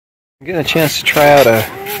I'm getting a chance to try out a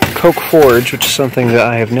coke forge, which is something that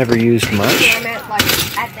I have never used much,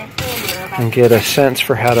 and get a sense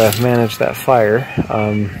for how to manage that fire.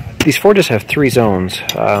 These forges have three zones.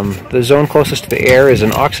 The zone closest to the air is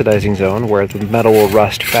an oxidizing zone, where the metal will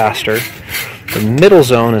rust faster. The middle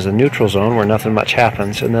zone is a neutral zone, where nothing much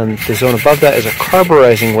happens, and then the zone above that is a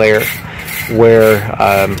carburizing layer, where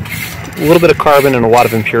a little bit of carbon and a lot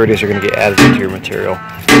of impurities are going to get added into your material.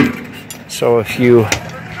 So if you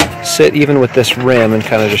sit even with this rim and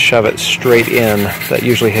kind of just shove it straight in, that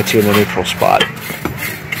usually hits you in the neutral spot.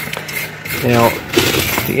 Now,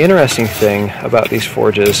 the interesting thing about these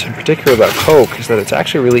forges, in particular about coke, is that it's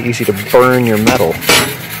actually really easy to burn your metal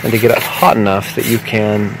and to get it hot enough that you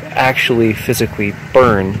can actually physically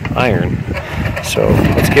burn iron. So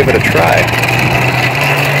let's give it a try.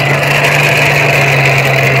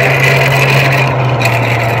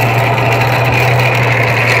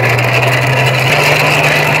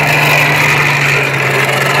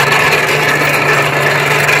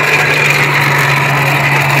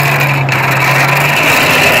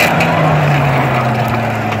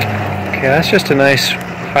 Okay, that's just a nice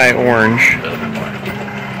high orange.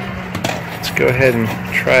 Let's go ahead and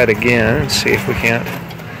try it again and see if we can't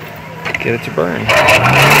get it to burn.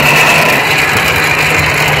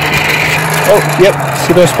 Oh, yep,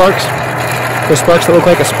 see those sparks? Those sparks that look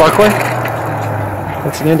like a sparkler?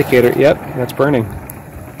 That's an indicator, yep, that's burning.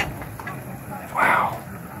 Wow.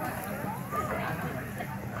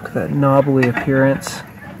 Look at that knobbly appearance.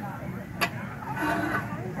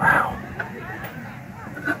 Wow.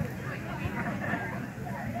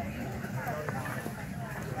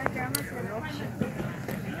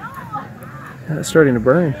 It's starting to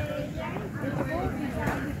burn.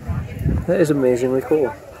 That is amazingly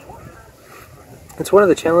cool. It's one of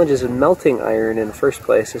the challenges in melting iron in the first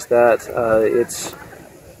place, is that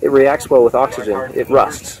it reacts well with oxygen. It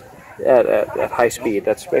rusts at high speed.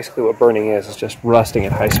 That's basically what burning is just rusting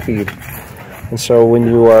at high speed. And so when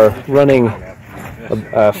you are running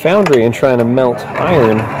a foundry and trying to melt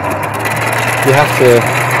iron, you have to,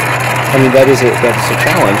 I mean, that's a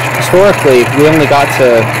challenge. Historically, we only got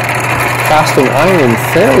to casting iron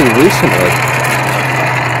fairly recently.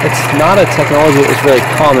 It's not a technology that was very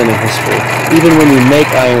common in history. Even when you make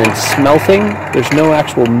iron smelting, there's no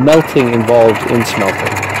actual melting involved in smelting.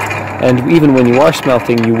 And even when you are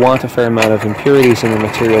smelting, you want a fair amount of impurities in the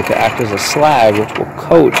material to act as a slag, which will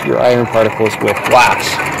coat your iron particles with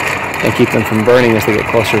glass and keep them from burning as they get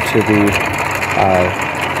closer to the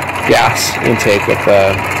gas intake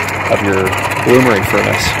of your bloomery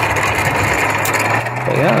furnace.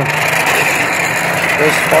 But yeah.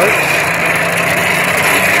 Those sparks